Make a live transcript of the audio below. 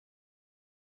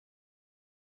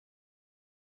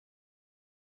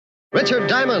Richard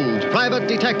Diamond, private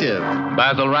detective.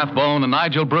 Basil Rathbone and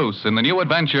Nigel Bruce in the new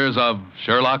adventures of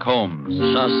Sherlock Holmes.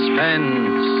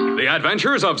 Suspense. The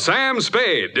adventures of Sam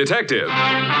Spade, detective.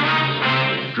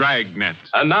 Dragnet.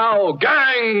 And now,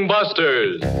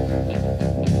 Gangbusters.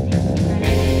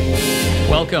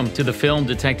 Welcome to the Film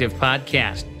Detective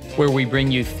Podcast, where we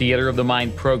bring you theater of the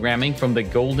mind programming from the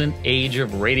golden age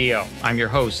of radio. I'm your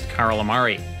host, Carl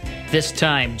Amari. This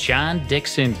time, John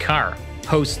Dickson Carr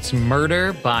hosts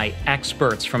Murder by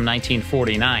Experts from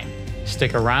 1949.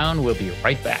 Stick around, we'll be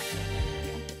right back.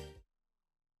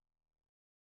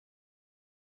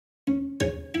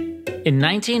 In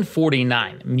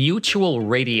 1949, Mutual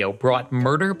Radio brought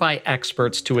Murder by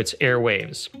Experts to its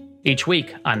airwaves. Each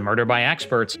week on Murder by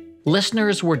Experts,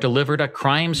 listeners were delivered a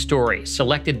crime story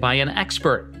selected by an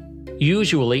expert,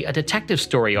 usually a detective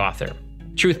story author.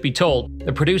 Truth be told,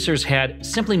 the producers had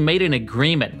simply made an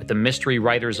agreement with the Mystery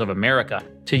Writers of America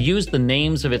to use the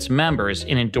names of its members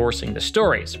in endorsing the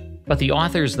stories, but the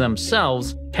authors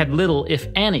themselves had little, if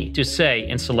any, to say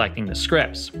in selecting the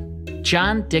scripts.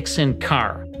 John Dickson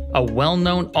Carr, a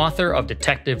well-known author of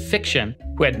detective fiction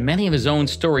who had many of his own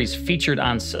stories featured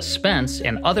on Suspense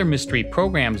and other mystery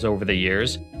programs over the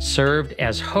years, served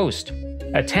as host.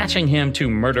 Attaching him to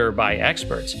Murder by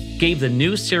Experts gave the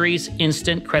new series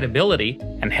instant credibility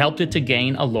and helped it to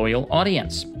gain a loyal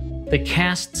audience. The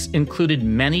casts included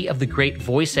many of the great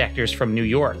voice actors from New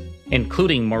York,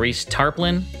 including Maurice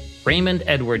Tarplin, Raymond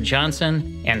Edward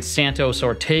Johnson, and Santos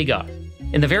Ortega.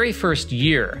 In the very first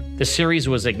year, the series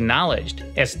was acknowledged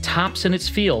as tops in its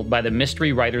field by the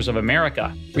Mystery Writers of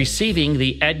America, receiving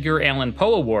the Edgar Allan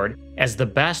Poe Award as the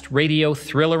best radio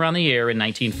thriller on the air in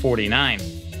 1949.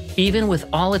 Even with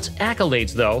all its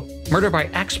accolades, though, Murder by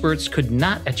Experts could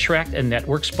not attract a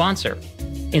network sponsor.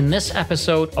 In this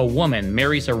episode, a woman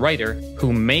marries a writer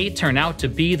who may turn out to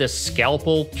be the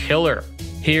scalpel killer.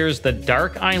 Here's The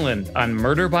Dark Island on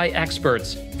Murder by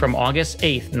Experts from August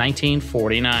 8,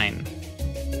 1949.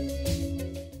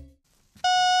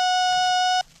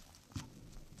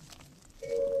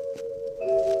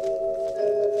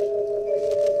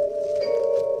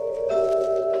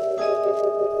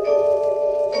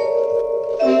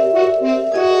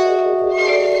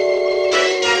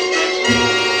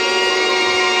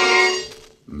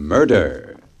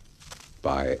 Murder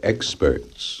by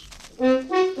Experts. The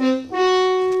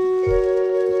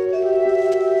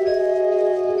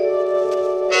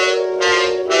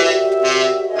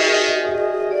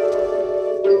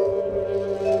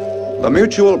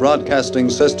Mutual Broadcasting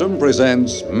System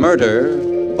presents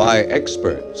Murder by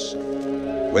Experts,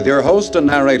 with your host and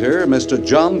narrator, Mr.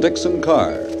 John Dickson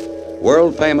Carr,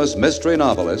 world-famous mystery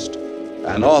novelist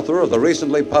and author of the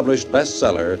recently published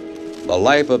bestseller, The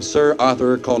Life of Sir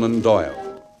Arthur Conan Doyle.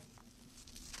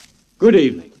 Good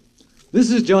evening. This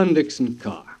is John Dickson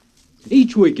Carr.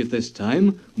 Each week at this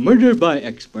time, Murder by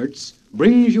Experts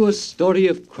brings you a story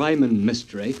of crime and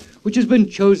mystery which has been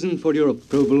chosen for your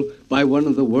approval by one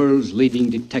of the world's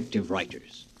leading detective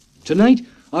writers. Tonight,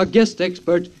 our guest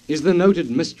expert is the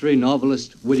noted mystery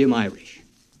novelist William Irish.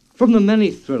 From the many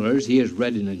thrillers he has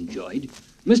read and enjoyed,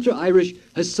 Mr. Irish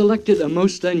has selected a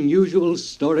most unusual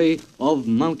story of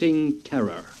mounting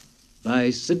terror by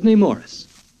Sidney Morris.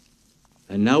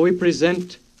 And now we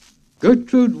present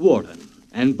Gertrude Warren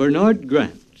and Bernard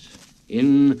Grant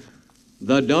in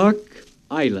The Dark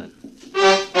Island.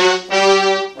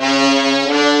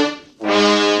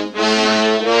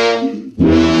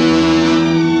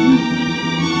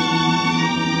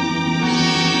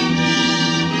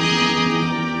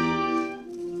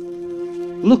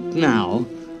 Look now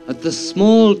at the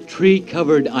small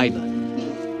tree-covered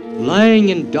island, lying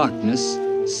in darkness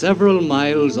several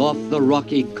miles off the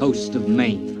rocky coast of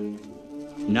Maine.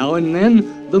 Now and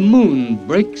then, the moon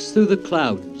breaks through the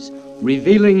clouds,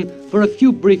 revealing for a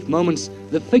few brief moments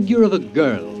the figure of a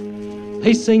girl,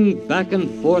 pacing back and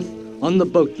forth on the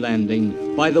boat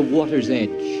landing by the water's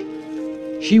edge.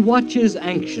 She watches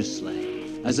anxiously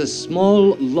as a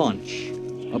small launch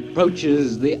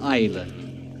approaches the island.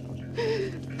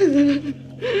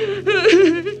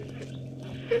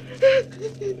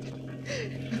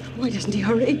 Why doesn't he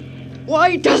hurry?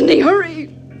 Why doesn't he hurry?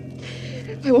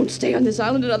 I won't stay on this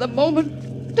island another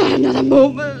moment. Not another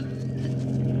moment.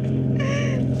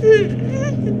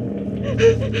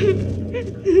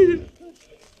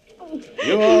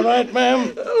 You all right,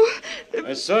 ma'am?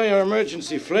 I saw your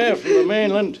emergency flare from the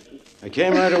mainland. I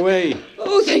came right away.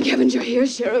 Oh, thank heavens you're here,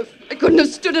 Sheriff. I couldn't have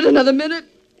stood it another minute.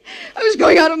 I was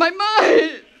going out of my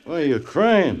mind. Why are you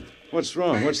crying? What's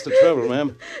wrong? What's the trouble,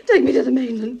 ma'am? Take me to the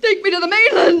mainland. Take me to the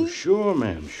mainland. Sure,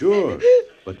 ma'am, sure.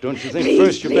 But don't you think Please,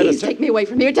 first you better take me away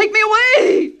from here. Take me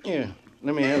away. Here,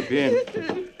 let me help you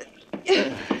in.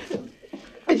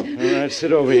 All right,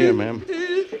 sit over here, ma'am.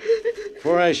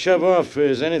 Before I shove off,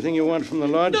 is anything you want from the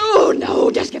lodge?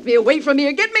 No, just get me away from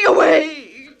here. Get me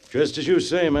away. Just as you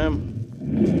say, ma'am.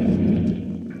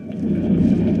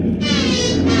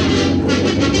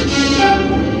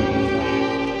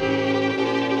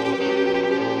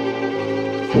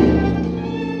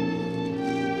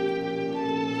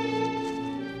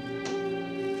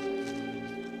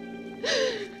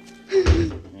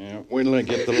 Wait till I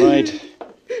get the light.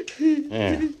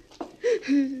 There.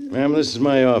 Ma'am, this is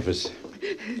my office.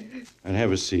 And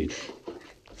have a seat.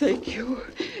 Thank you.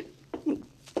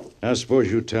 Now,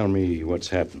 suppose you tell me what's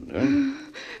happened,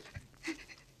 huh?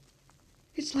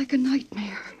 It's like a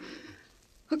nightmare.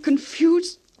 A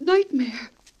confused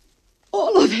nightmare.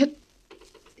 All of it.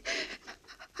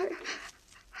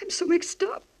 I'm so mixed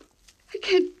up. I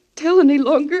can't tell any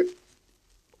longer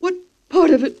what part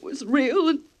of it was real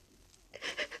and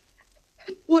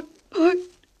what part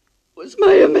was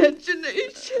my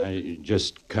imagination.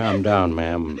 Just calm down,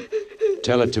 ma'am.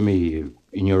 Tell it to me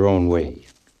in your own way.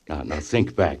 Now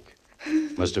think back.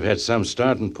 Must have had some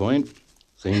starting point.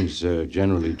 Things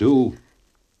generally do.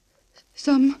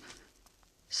 Some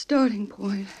starting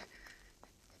point.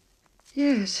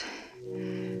 Yes.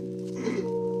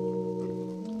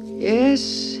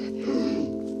 Yes.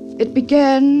 It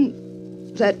began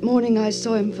that morning I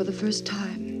saw him for the first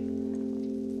time.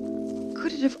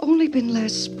 Could it have only been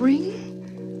last spring?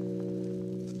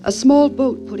 A small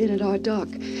boat put in at our dock,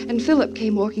 and Philip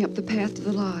came walking up the path to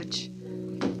the lodge.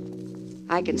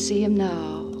 I can see him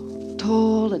now,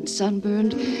 tall and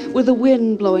sunburned, with the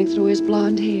wind blowing through his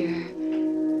blonde hair.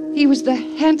 He was the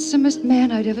handsomest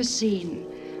man I'd ever seen,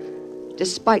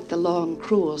 despite the long,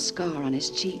 cruel scar on his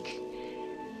cheek.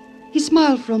 He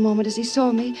smiled for a moment as he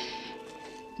saw me,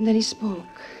 and then he spoke.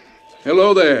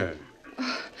 Hello there.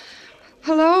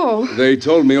 Hello. They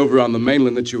told me over on the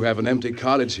mainland that you have an empty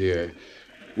cottage here.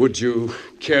 Would you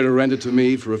care to rent it to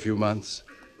me for a few months?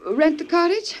 Rent the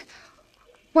cottage?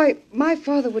 Why, my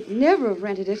father would never have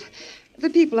rented it. The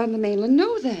people on the mainland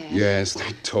know that. Yes,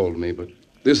 they told me, but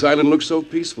this island looks so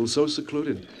peaceful, so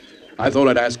secluded. I thought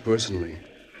I'd ask personally.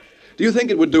 Do you think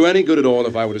it would do any good at all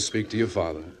if I were to speak to your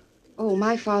father? Oh,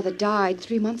 my father died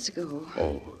 3 months ago.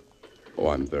 Oh,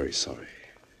 I'm very sorry.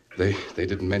 They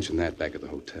didn't mention that back at the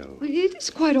hotel. It's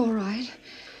quite all right.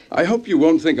 I hope you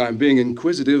won't think I'm being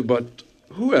inquisitive, but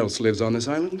who else lives on this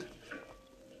island?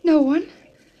 No one.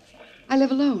 I live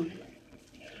alone.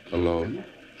 Alone?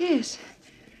 Yes.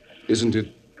 Isn't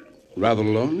it rather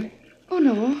lonely? Oh,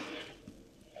 no.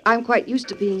 I'm quite used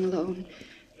to being alone.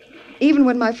 Even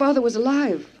when my father was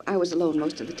alive, I was alone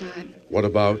most of the time. What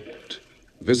about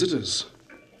visitors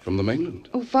from the mainland?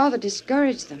 Oh, Father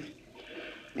discouraged them.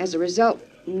 As a result,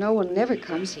 no one ever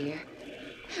comes here.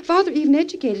 Father even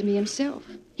educated me himself.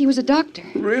 He was a doctor.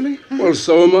 Really? Well,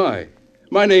 so am I.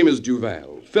 My name is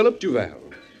Duval, Philip Duval.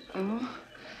 Oh.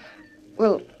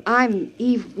 Well, I'm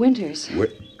Eve Winters.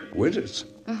 Winters?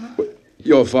 Uh-huh.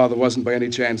 Your father wasn't by any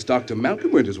chance Dr.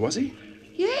 Malcolm Winters, was he?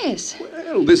 Yes.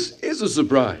 Well, this is a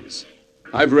surprise.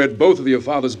 I've read both of your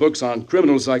father's books on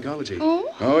criminal psychology.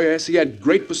 Oh? Oh, yes. He had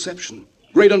great perception,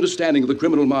 great understanding of the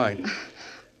criminal mind.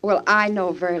 Well, I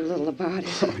know very little about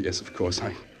it. Oh, yes, of course.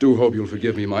 I do hope you'll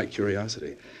forgive me my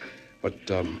curiosity. But,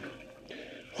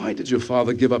 why did your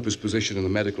father give up his position in the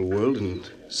medical world and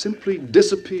simply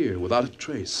disappear without a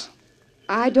trace?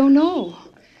 I don't know.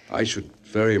 I should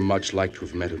very much like to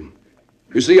have met him.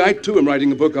 You see, I, too, am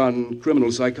writing a book on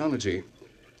criminal psychology.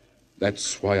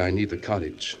 That's why I need the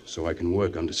cottage, so I can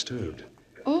work undisturbed.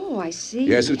 Oh, I see.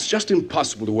 Yes, it's just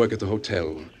impossible to work at the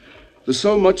hotel. There's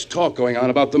so much talk going on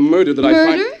about the murder that I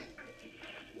find... Murder?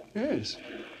 Yes.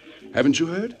 Haven't you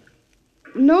heard?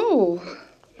 No.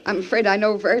 I'm afraid I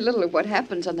know very little of what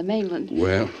happens on the mainland.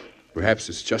 Well, perhaps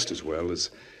it's just as well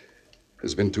as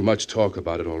there's been too much talk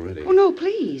about it already. Oh, no,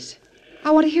 please.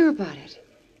 I want to hear about it.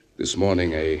 This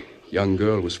morning, a young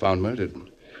girl was found murdered.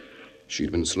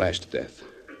 She'd been slashed to death.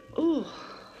 Oh,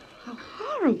 how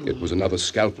horrible. It was another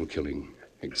scalpel killing,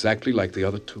 exactly like the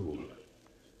other two.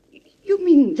 You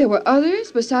mean there were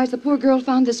others besides the poor girl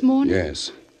found this morning?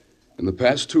 Yes. In the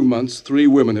past 2 months, 3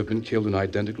 women have been killed in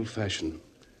identical fashion.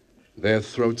 Their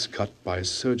throats cut by a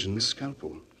surgeon's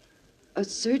scalpel. A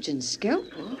surgeon's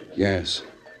scalpel? Yes.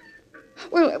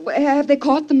 Well, have they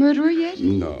caught the murderer yet?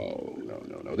 No.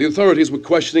 The authorities were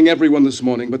questioning everyone this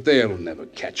morning, but they'll never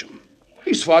catch him.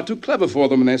 He's far too clever for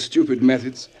them and their stupid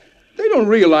methods. They don't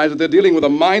realize that they're dealing with a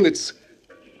mind that's...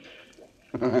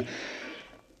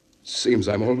 Seems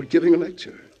I'm always giving a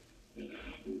lecture.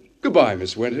 Goodbye,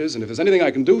 Miss Winters, and if there's anything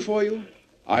I can do for you,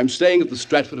 I'm staying at the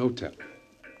Stratford Hotel.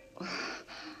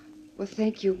 Well,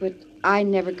 thank you, but I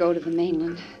never go to the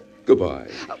mainland. Goodbye.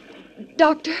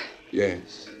 Doctor?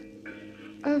 Yes.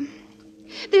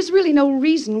 There's really no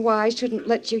reason why I shouldn't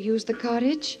let you use the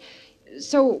cottage.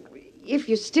 So, if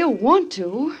you still want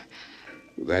to...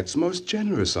 That's most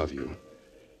generous of you.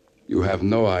 You have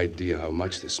no idea how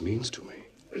much this means to me.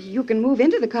 You can move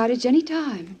into the cottage any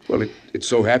time. Well, it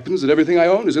so happens that everything I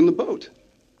own is in the boat.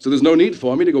 So there's no need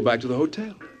for me to go back to the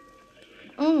hotel.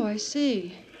 Oh, I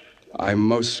see. I'm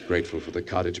most grateful for the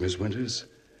cottage, Miss Winters.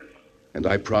 And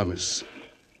I promise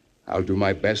I'll do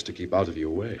my best to keep out of your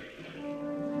way.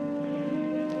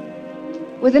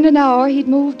 Within an hour, he'd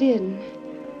moved in.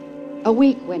 A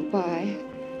week went by,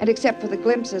 and except for the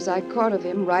glimpses I caught of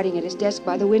him writing at his desk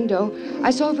by the window,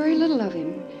 I saw very little of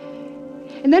him.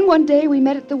 And then one day we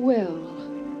met at the well,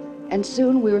 and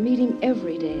soon we were meeting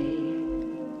every day.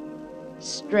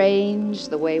 Strange,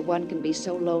 the way one can be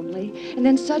so lonely, and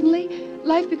then suddenly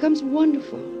life becomes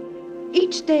wonderful,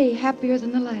 each day happier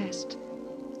than the last.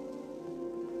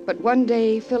 But one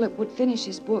day Philip would finish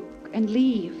his book and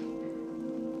leave,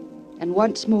 and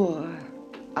once more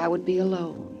I would be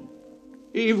alone.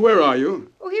 Eve, where are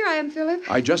you? Oh, here I am, Philip.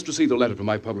 I just received a letter from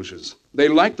my publishers. They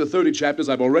like the 30 chapters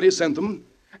I've already sent them,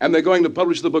 and they're going to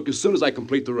publish the book as soon as I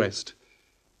complete the rest.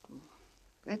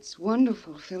 That's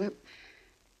wonderful, Philip.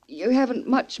 You haven't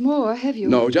much more, have you?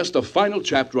 No, just a final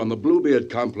chapter on the Bluebeard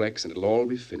complex, and it'll all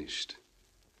be finished.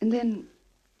 And then,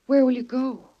 where will you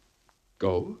go?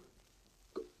 Go?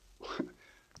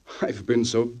 I've been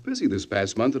so busy this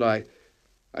past month that I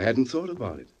hadn't thought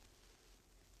about it.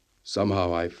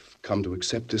 Somehow I've come to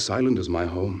accept this island as my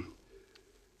home.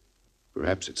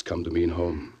 Perhaps it's come to mean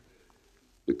home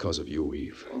because of you,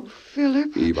 Eve. Oh,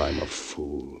 Philip. Eve, I'm a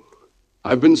fool.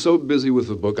 I've been so busy with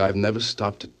the book, I've never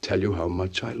stopped to tell you how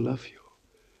much I love you,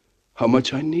 how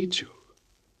much I need you.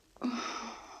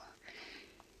 Oh,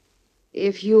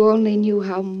 if you only knew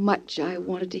how much I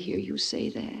wanted to hear you say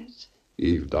that.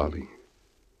 Eve, darling,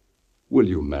 will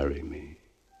you marry me?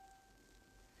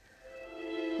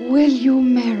 Will you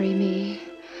marry me?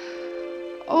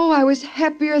 Oh, I was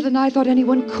happier than I thought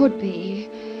anyone could be.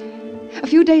 A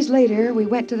few days later, we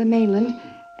went to the mainland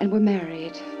and were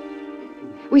married.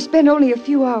 We spent only a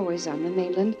few hours on the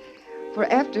mainland, for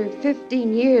after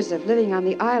 15 years of living on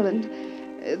the island,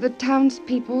 the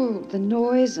townspeople, the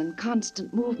noise and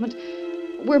constant movement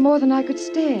were more than I could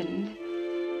stand.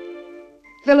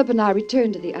 Philip and I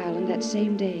returned to the island that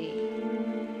same day.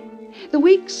 The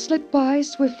weeks slipped by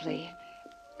swiftly.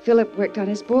 Philip worked on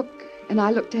his book, and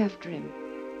I looked after him.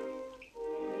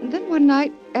 And then one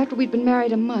night, after we'd been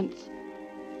married a month,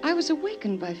 I was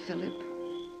awakened by Philip.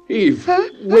 Eve,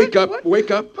 wake up, what?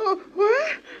 Wake up. Oh,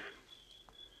 what?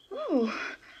 Oh,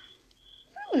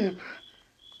 Philip,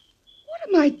 what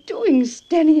am I doing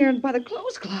standing here by the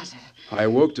clothes closet? I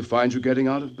awoke to find you getting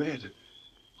out of bed.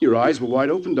 Your eyes were wide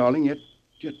open, darling, yet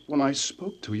when I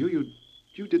spoke to you,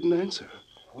 you didn't answer.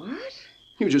 What?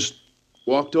 You just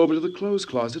walked over to the clothes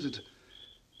closet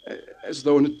as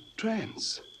though in a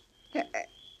trance.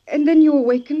 And then you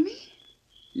awakened me?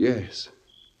 Yes.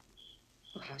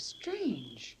 Oh, how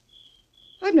strange.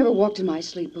 I've never walked in my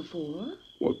sleep before.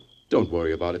 Well, don't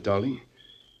worry about it, darling.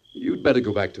 You'd better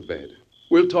go back to bed.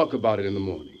 We'll talk about it in the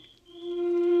morning.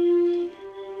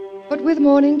 But with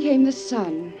morning came the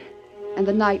sun, and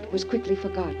the night was quickly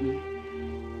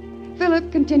forgotten.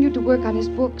 Philip continued to work on his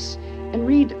books and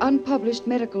read unpublished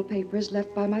medical papers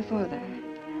left by my father.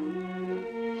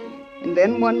 And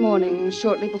then one morning,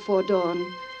 shortly before dawn,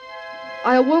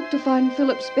 I awoke to find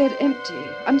Philip's bed empty,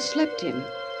 unslept in.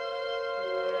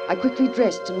 I quickly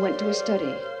dressed and went to his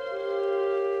study.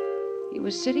 He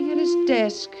was sitting at his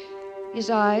desk, his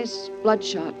eyes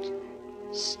bloodshot,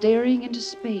 staring into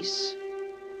space.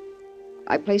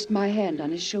 I placed my hand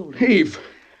on his shoulder. Eve!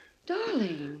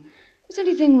 Darling, is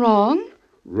anything wrong?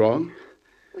 Wrong?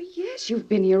 Well, yes, you've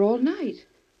been here all night.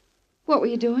 What were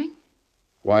you doing?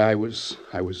 Why, I was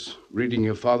reading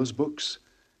your father's books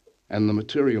and the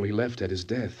material he left at his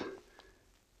death.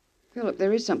 Philip,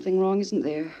 there is something wrong, isn't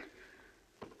there?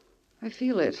 I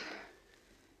feel it.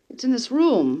 It's in this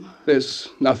room. There's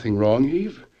nothing wrong,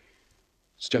 Eve.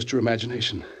 It's just your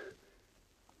imagination.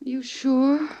 Are you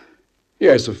sure?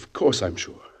 Yes, of course I'm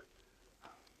sure.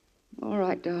 All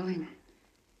right, darling.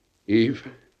 Eve?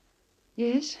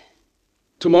 Yes?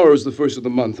 Tomorrow is the first of the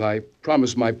month. I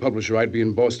promised my publisher I'd be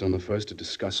in Boston on the 1st to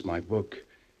discuss my book.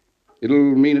 It'll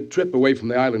mean a trip away from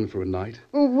the island for a night.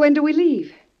 Well, when do we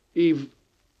leave? Eve,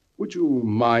 would you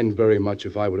mind very much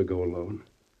if I were to go alone?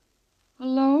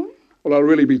 Alone? Well, I'll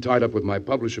really be tied up with my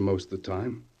publisher most of the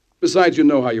time. Besides, you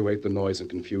know how you hate the noise and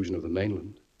confusion of the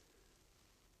mainland.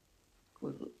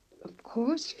 Well, of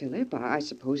course, Philip. I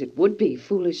suppose it would be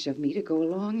foolish of me to go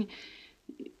along.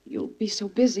 You'll be so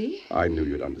busy. I knew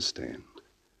you'd understand.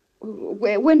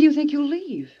 When do you think you'll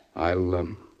leave? I'll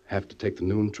have to take the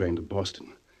noon train to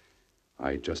Boston.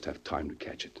 I just have time to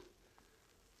catch it.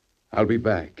 I'll be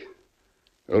back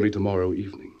early tomorrow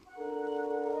evening.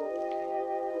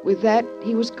 With that,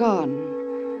 he was gone.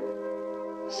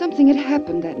 Something had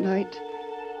happened that night.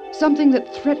 Something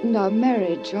that threatened our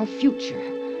marriage, our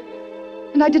future.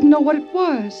 And I didn't know what it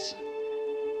was.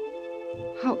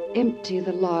 How empty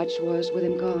the lodge was with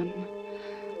him gone.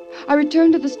 I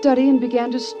returned to the study and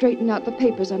began to straighten out the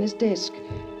papers on his desk.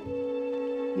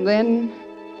 And then,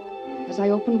 as I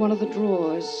opened one of the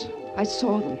drawers, I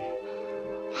saw them.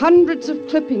 Hundreds of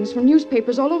clippings from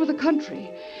newspapers all over the country,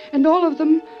 and all of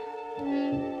them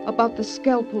about the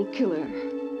scalpel killer.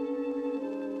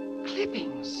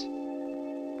 Clippings.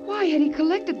 Why had he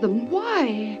collected them?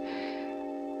 Why?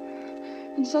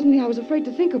 And suddenly I was afraid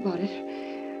to think about it.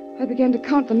 I began to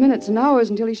count the minutes and hours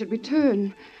until he should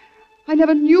return. I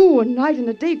never knew a night and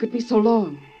a day could be so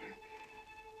long.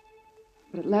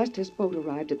 But at last his boat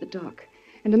arrived at the dock,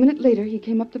 and a minute later he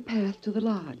came up the path to the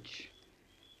lodge.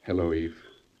 Hello, Eve.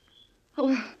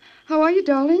 Oh, how are you,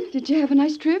 darling? Did you have a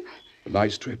nice trip? A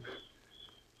nice trip?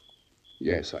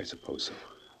 Yes, I suppose so.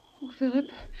 Oh, Philip,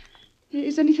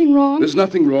 is anything wrong? There's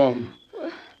nothing wrong.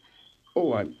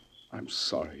 Oh, I'm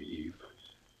sorry, Eve.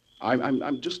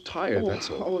 I'm just tired,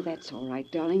 that's all. Oh, that's all right,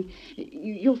 darling.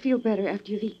 You'll feel better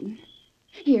after you've eaten.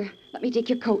 Here, let me take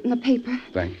your coat and the paper.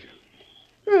 Thank you.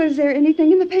 Well, is there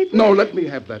anything in the paper? No, let me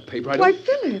have that paper. Why,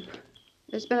 Philip,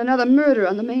 there's been another murder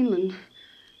on the mainland.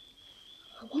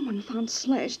 A woman found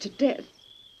slashed to death.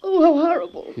 Oh, how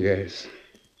horrible. Yes.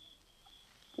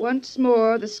 Once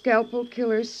more, the scalpel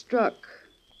killer struck,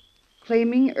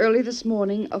 claiming early this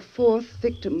morning a fourth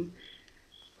victim.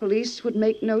 Police would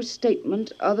make no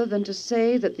statement other than to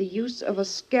say that the use of a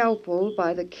scalpel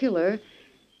by the killer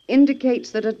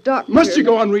indicates that a doctor... Must you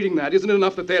go on reading that? Isn't it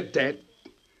enough that they're dead?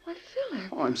 Why,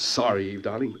 Philip... Oh, I'm sorry, Eve,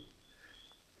 darling.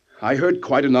 I heard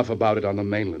quite enough about it on the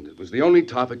mainland. It was the only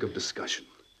topic of discussion.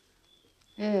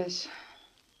 Yes,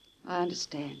 I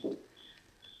understand.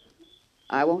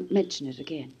 I won't mention it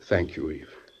again. Thank you,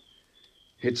 Eve.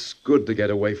 It's good to get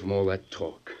away from all that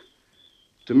talk.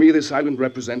 To me, this island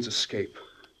represents escape.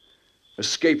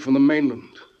 Escape from the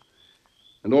mainland.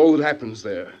 And all that happens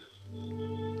there.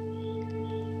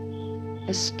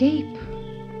 Escape?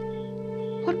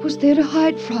 What was there to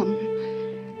hide from?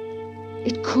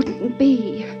 It couldn't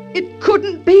be. It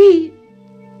couldn't be.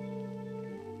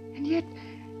 And yet,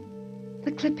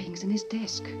 the clippings in his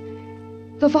desk,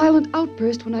 the violent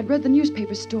outburst when I'd read the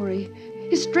newspaper story,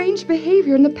 his strange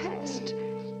behavior in the past.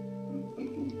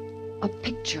 A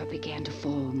picture began to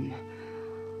form.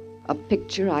 A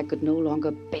picture I could no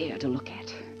longer bear to look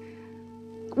at.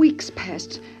 Weeks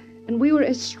passed, and we were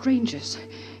as strangers.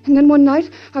 And then one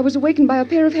night, I was awakened by a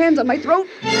pair of hands on my throat.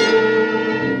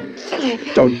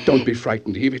 Philip! Don't be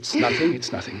frightened, Eve. It's nothing.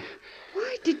 It's nothing.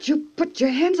 Why did you put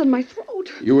your hands on my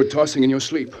throat? You were tossing in your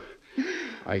sleep.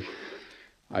 I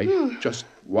just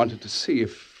wanted to see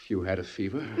if you had a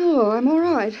fever. No, I'm all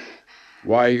right.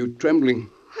 Why are you trembling?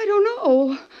 I don't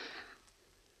know.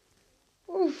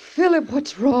 Oh, Philip,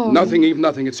 what's wrong? Nothing, Eve,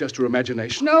 nothing. It's just your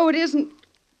imagination. No, it isn't.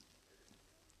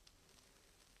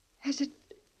 Has it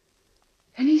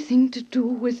anything to do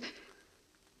with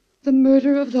the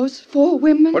murder of those 4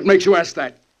 women? What makes you ask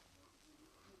that?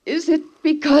 Is it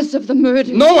because of the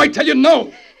murder? No, I tell you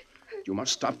no! You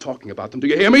must stop talking about them. Do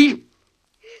you hear me?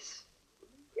 Yes.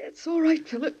 It's all right,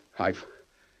 Philip. I've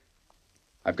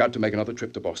got to make another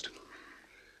trip to Boston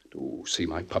to see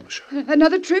my publisher.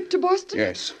 Another trip to Boston?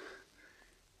 Yes.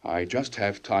 I just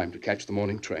have time to catch the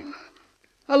morning train.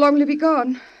 How long will you be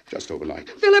gone? Just overnight.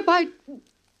 Philip,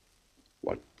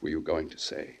 What were you going to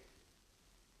say?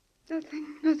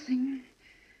 Nothing.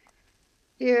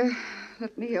 Here,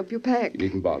 let me help you pack. You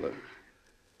needn't bother.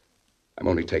 I'm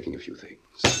only taking a few things.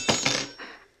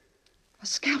 A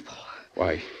scalpel.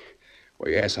 Why,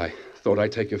 yes, I thought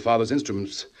I'd take your father's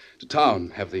instruments to town,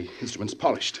 have the instruments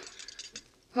polished.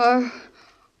 Are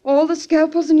all the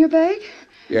scalpels in your bag?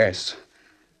 Yes.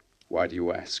 Why do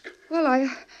you ask? Well,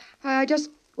 I just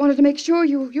wanted to make sure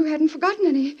you hadn't forgotten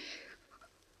any.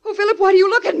 Oh, Philip, why do you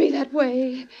look at me that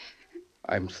way?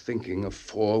 I'm thinking of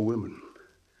 4 women.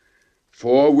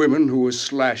 4 women who were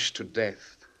slashed to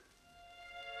death.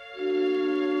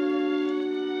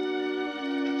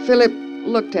 Philip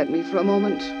looked at me for a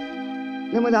moment.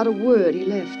 Then without a word, he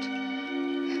left.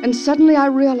 And suddenly I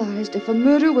realized if a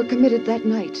murder were committed that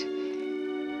night,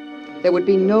 there would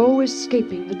be no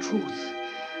escaping the truth.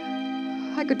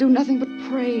 I could do nothing but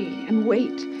pray and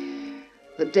wait.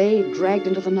 The day dragged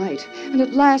into the night, and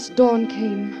at last dawn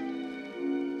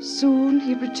came. Soon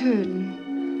he'd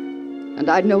return, and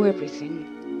I'd know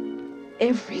everything.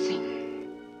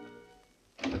 Everything.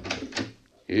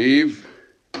 Eve?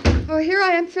 Oh, here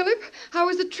I am, Philip. How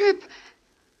was the trip?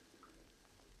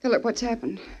 Philip, what's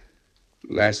happened?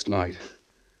 Last night,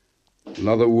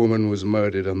 another woman was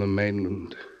murdered on the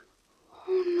mainland.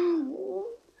 Oh,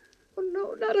 no. Oh,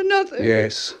 no, not another.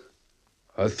 Yes.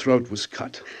 Her throat was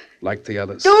cut, like the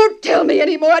others. Don't tell me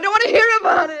anymore. I don't want to hear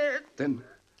about it.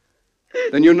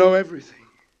 Then you know everything.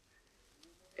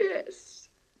 Yes.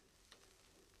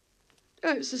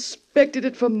 I've suspected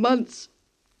it for months.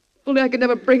 Only I could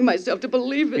never bring myself to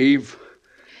believe it. Eve,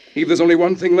 there's only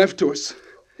one thing left to us.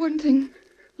 One thing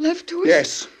left to us?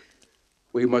 Yes.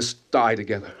 We must die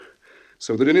together,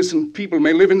 so that innocent people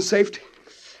may live in safety.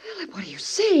 Philip, what are you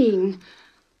saying?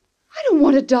 I don't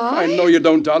want to die. I know you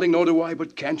don't, darling, nor do I,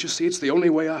 but can't you see it's the only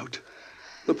way out?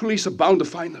 The police are bound to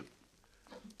find them.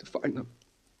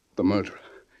 The murderer.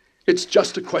 It's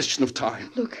just a question of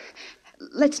time. Look,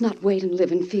 let's not wait and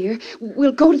live in fear.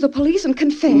 We'll go to the police and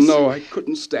confess. No, I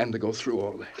couldn't stand to go through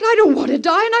all that. But I don't want to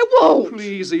die, and I won't.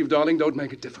 Please, Eve, darling, don't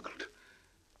make it difficult.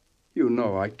 You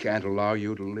know I can't allow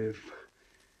you to live.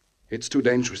 It's too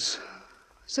dangerous.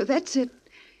 So that's it.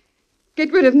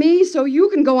 Get rid of me so you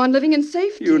can go on living in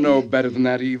safety. You know better than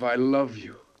that, Eve. I love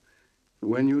you.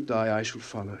 When you die, I shall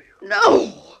follow you.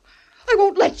 No! I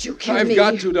won't let you kill me. I've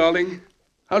got to, darling.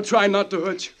 I'll try not to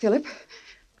hurt you. Philip,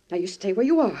 now you stay where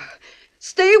you are.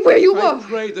 Stay where you are. I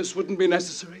pray this wouldn't be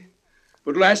necessary.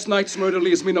 But last night's murder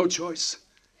leaves me no choice.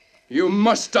 You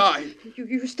must die.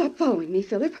 You stop following me,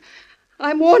 Philip.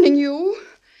 I'm warning you.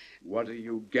 What are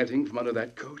you getting from under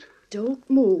that coat? Don't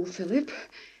move, Philip.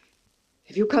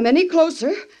 If you come any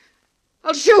closer,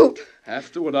 I'll shoot.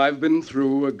 After what I've been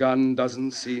through, a gun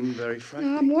doesn't seem very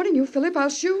frightening. I'm warning you, Philip. I'll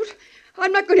shoot.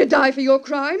 I'm not going to die for your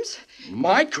crimes.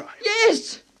 My crimes?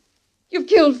 Yes. You've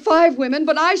killed 5 women,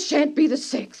 but I shan't be the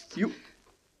 6th.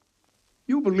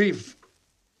 You believe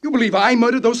I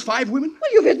murdered those 5 women?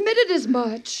 Well, you've admitted as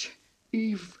much.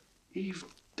 Eve,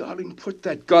 darling, put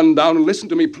that gun down and listen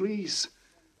to me, please.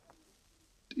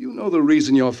 Do you know the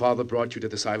reason your father brought you to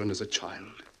this island as a child?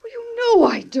 Well, you know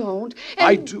I don't.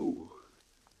 I do.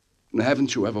 And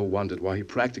haven't you ever wondered why he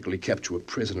practically kept you a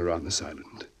prisoner on this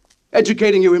island?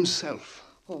 Educating you himself.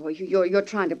 Oh, you're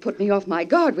trying to put me off my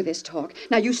guard with this talk.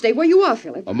 Now, you stay where you are,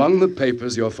 Philip. Among the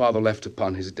papers your father left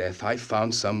upon his death, I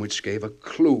found some which gave a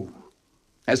clue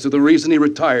as to the reason he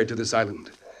retired to this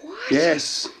island. What?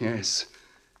 Yes.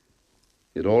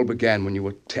 It all began when you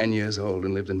were 10 years old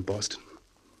and lived in Boston.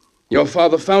 Your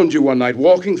father found you one night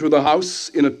walking through the house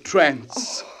in a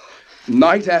trance. Oh.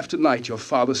 Night after night, your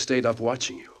father stayed up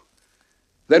watching you.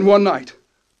 Then one night,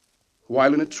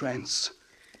 while in a trance,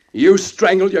 you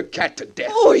strangled your cat to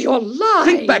death. Oh, you're lying.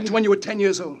 Think back to when you were 10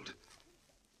 years old.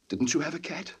 Didn't you have a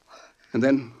cat? And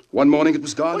then one morning it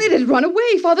was gone. Well, it had run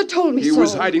away. Father told me so. He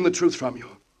was hiding the truth from you.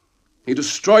 He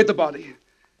destroyed the body.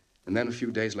 And then a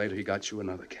few days later, he got you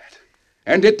another cat.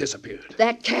 And it disappeared.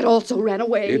 That cat also ran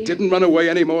away. It didn't run away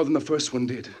any more than the first one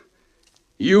did.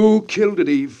 You killed it,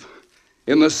 Eve,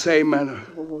 in the same manner.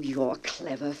 Oh, you're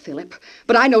clever, Philip.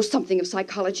 But I know something of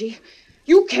psychology.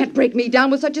 You can't break me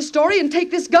down with such a story and take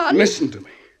this gun. Listen to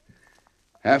me.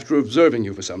 After observing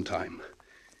you for some time,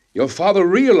 your father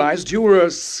realized you were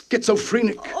a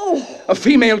schizophrenic. Oh. A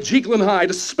female Jekyll and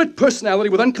Hyde, a split personality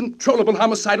with uncontrollable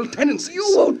homicidal tendencies. You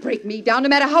won't break me down, no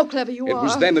matter how clever you are. It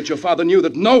was then that your father knew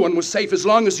that no one was safe as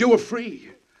long as you were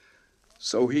free.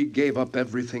 So he gave up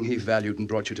everything he valued and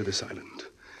brought you to this island,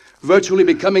 virtually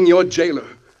becoming your jailer.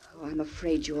 Oh, I'm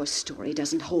afraid your story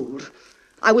doesn't hold.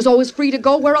 I was always free to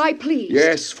go where I pleased.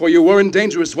 Yes, for you weren't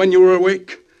dangerous when you were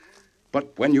awake.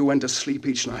 But when you went to sleep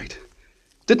each night,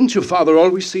 didn't your father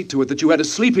always see to it that you had a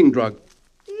sleeping drug?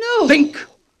 No. Think!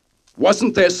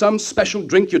 Wasn't there some special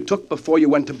drink you took before you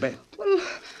went to bed? Well,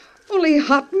 only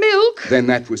hot milk. Then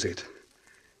that was it.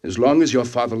 As long as your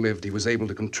father lived, he was able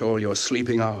to control your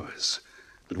sleeping hours.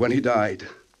 But when he died,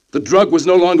 the drug was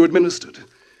no longer administered,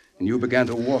 and you began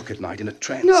to walk at night in a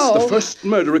trance. No. The first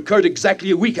murder occurred exactly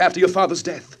a week after your father's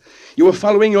death. You were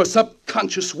following your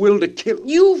subconscious will to kill.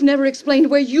 You've never explained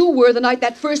where you were the night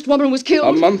that first woman was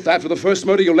killed. A month after the first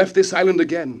murder, you left this island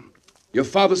again. Your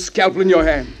father's scalpel in your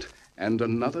hand. And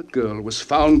another girl was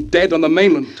found dead on the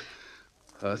mainland.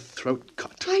 Her throat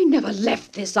cut. I never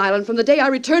left this island from the day I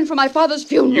returned from my father's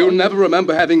funeral. You never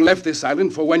remember having left this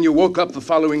island, for when you woke up the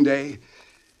following day,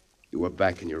 you were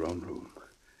back in your own room.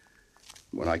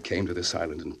 When I came to this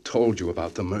island and told you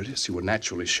about the murders, you were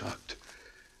naturally shocked.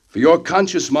 For your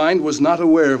conscious mind was not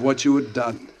aware of what you had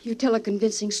done. You tell a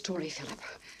convincing story, Philip.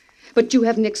 But you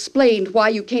haven't explained why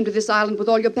you came to this island with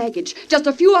all your baggage just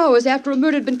a few hours after a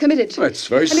murder had been committed. Well, it's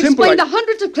very and simple. Explain the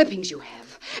hundreds of clippings you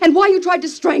have. And why you tried to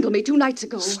strangle me 2 nights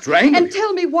ago. Strangle And you?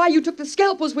 tell me why you took the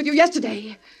scalpels with you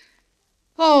yesterday.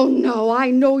 Oh, no, I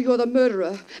know you're the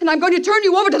murderer. And I'm going to turn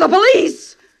you over to the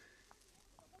police.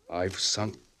 I've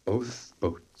sunk both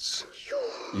boats.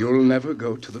 You'll never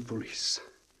go to the police.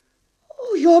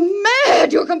 Oh, you're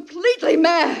mad. You're completely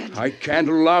mad. I can't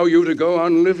allow you to go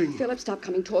on living. Philip, stop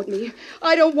coming toward me.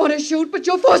 I don't want to shoot, but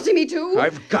you're forcing me to.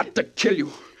 I've got to kill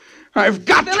you. I've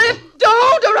got Philip,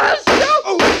 don't, or I'll shoot.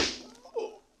 Oh.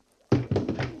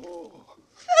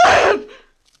 Philip!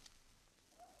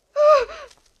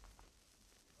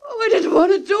 Oh, I didn't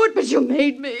want to do it, but you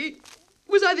made me. It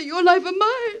was either your life or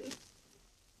mine.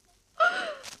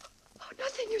 Oh,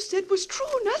 nothing you said was true,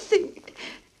 nothing.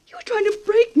 You were trying to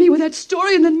break me with that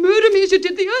story and then murder me as you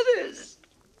did the others.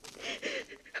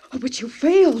 Oh, but you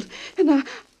failed, and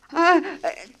I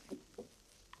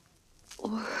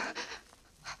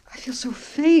feel so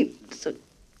faint, so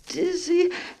dizzy.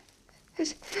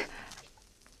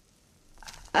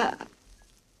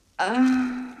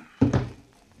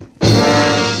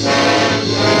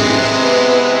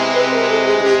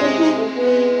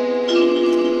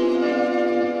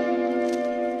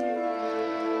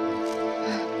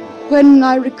 When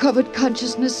I recovered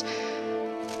consciousness,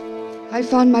 I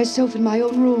found myself in my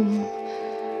own room.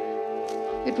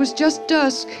 It was just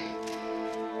dusk,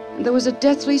 and there was a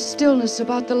deathly stillness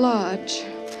about the lodge.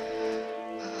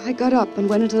 I got up and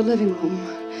went into the living room.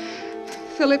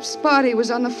 Philip's body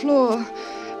was on the floor,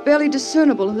 barely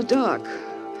discernible in the dark.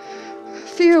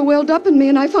 Fear welled up in me,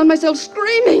 and I found myself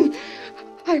screaming.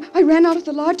 I ran out of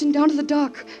the lodge and down to the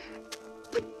dock.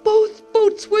 But both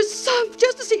boats were sunk,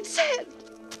 just as he'd said.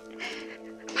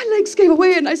 My legs gave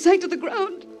away, and I sank to the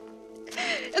ground.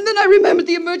 And then I remembered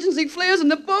the emergency flares in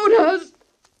the boathouse.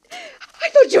 I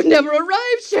thought you'd never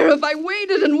arrive, Sheriff. I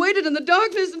waited and waited in the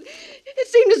darkness, and it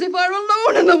seemed as if I were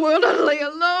alone in the world, utterly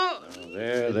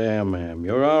alone. There, ma'am.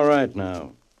 You're all right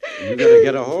now. You gotta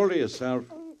get a hold of yourself.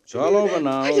 It's all over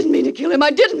now. I didn't mean to kill him.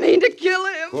 I didn't mean to kill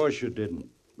him. Of course you didn't.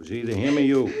 It was either him or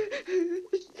you.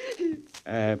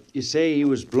 You say he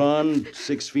was blond,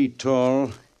 6 feet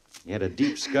tall. He had a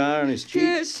deep scar on his cheek.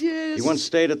 Yes. He once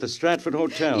stayed at the Stratford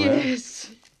Hotel, Yes.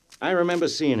 Huh? I remember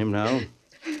seeing him now.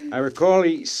 I recall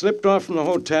he slipped off from the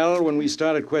hotel when we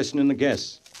started questioning the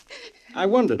guests. I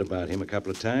wondered about him a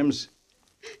couple of times.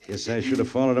 Guess I should have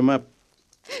followed him up.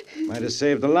 Might have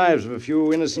saved the lives of a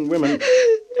few innocent women.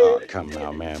 Oh, come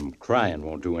now, ma'am. Crying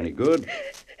won't do any good.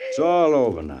 It's all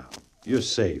over now. You're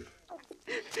safe.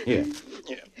 Here,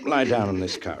 lie down on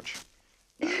this couch.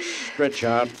 Now, stretch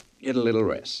out. Get a little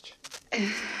rest.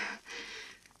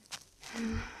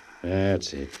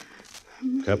 That's it.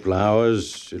 Couple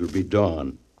hours, it'll be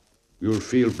dawn. You'll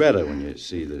feel better when you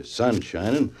see the sun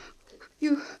shining.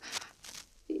 You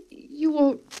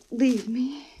won't leave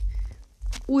me,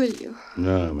 will you?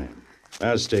 No, ma'am.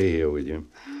 I'll stay here with you.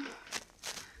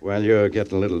 While you're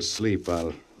getting a little sleep,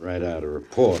 I'll write out a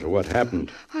report of what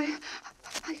happened. I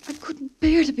couldn't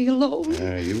bear to be alone.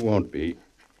 You won't be.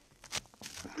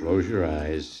 Close your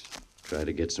eyes. Try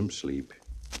to get some sleep.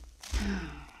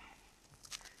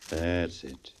 That's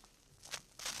it.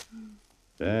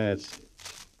 That's it.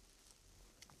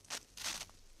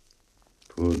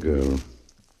 Poor girl.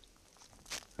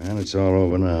 And it's all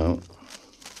over now.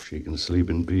 She can sleep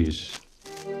in peace.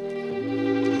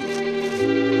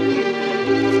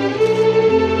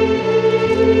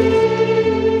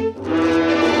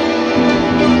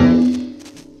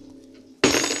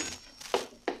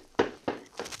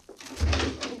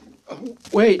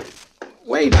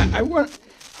 Wait, I want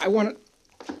to...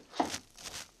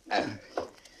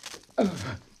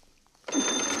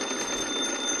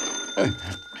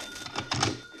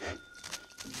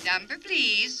 Number,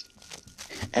 please.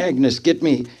 Agnes, get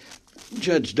me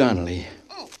Judge Donnelly.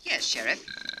 Oh, yes, Sheriff.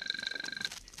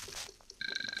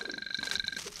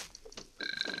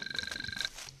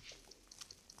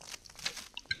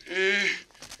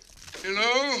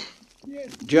 Hello?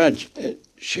 Judge,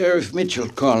 Sheriff Mitchell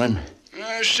calling.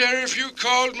 Sheriff, you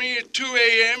called me at 2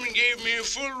 a.m. and gave me a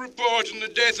full report on the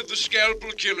death of the scalpel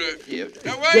killer.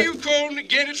 Now, why are you calling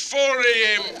again at 4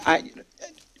 a.m.?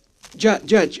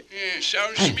 Judge.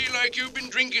 Sounds to me like you've been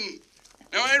drinking.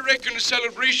 Now, I reckon a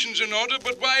celebration's in order,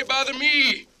 but why bother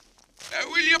me? Now,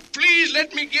 will you please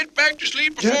let me get back to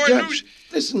sleep before I lose...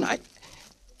 Listen, I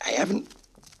haven't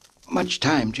much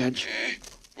time, Judge.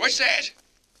 What's that?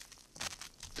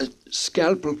 The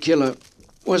scalpel killer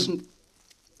wasn't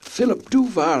Philip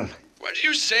Duval. What are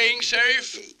you saying,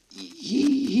 Sheriff?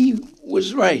 He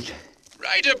was right.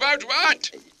 Right about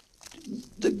what?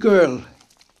 The girl.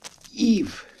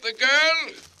 Eve. The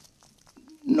girl?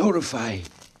 Notify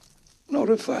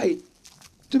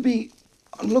to be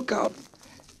on lookout.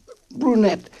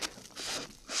 Brunette,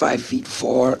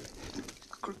 5'4",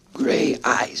 gray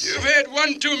eyes. You've had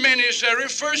one too many,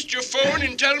 Sheriff. First you phone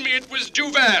and tell me it was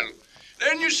Duval.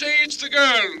 Then you say it's the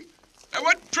girl. Now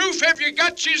what proof have you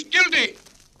got she's guilty?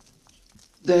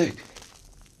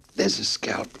 There's a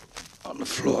scalp on the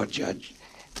floor, Judge.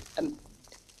 And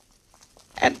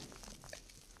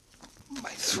my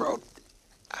throat.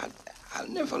 I'll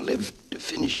never live to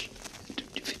finish.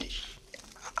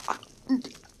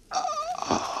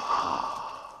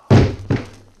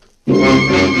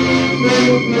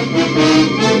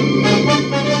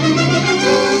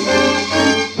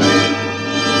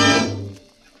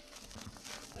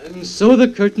 And so the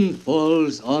curtain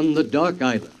falls on The Dark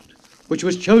Island, which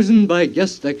was chosen by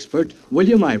guest expert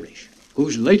William Irish,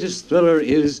 whose latest thriller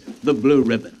is The Blue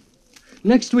Ribbon.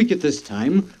 Next week at this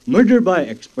time, Murder by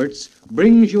Experts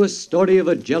brings you a story of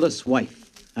a jealous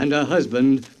wife and a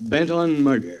husband bent on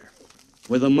murder,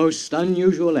 with a most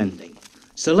unusual ending,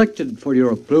 selected for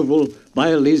your approval by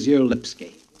Elysier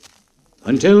Lipsky.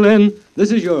 Until then,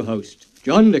 this is your host,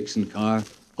 John Dickson Carr,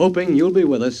 hoping you'll be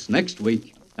with us next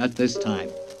week at this time.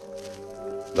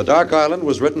 The Dark Island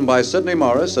was written by Sidney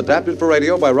Morris, adapted for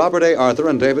radio by Robert A. Arthur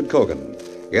and David Cogan.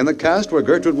 In the cast were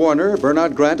Gertrude Warner,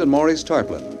 Bernard Grant, and Maurice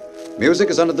Tarplin. Music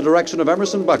is under the direction of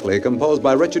Emerson Buckley, composed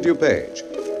by Richard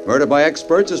DuPage. Murder by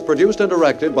Experts is produced and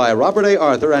directed by Robert A.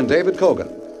 Arthur and David Cogan.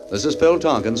 This is Phil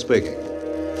Tonkin speaking.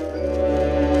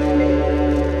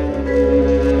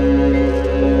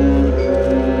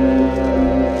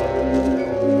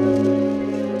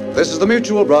 This is the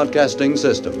Mutual Broadcasting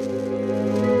System.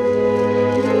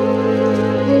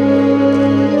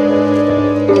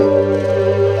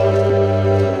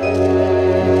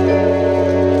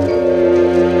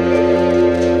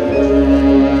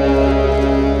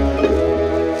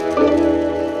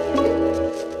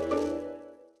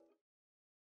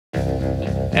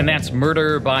 And that's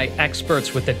Murder by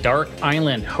Experts with The Dark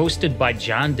Island, hosted by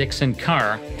John Dickson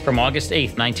Carr from August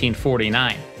 8,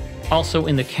 1949. Also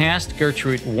in the cast,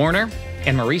 Gertrude Warner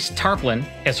and Maurice Tarplin,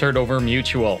 as heard over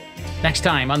Mutual. Next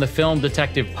time on the Film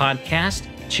Detective Podcast,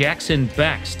 Jackson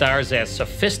Beck stars as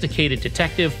sophisticated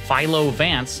detective Philo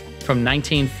Vance from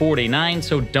 1949,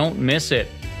 so don't miss it.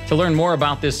 To learn more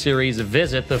about this series,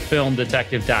 visit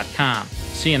thefilmdetective.com.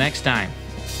 See you next time.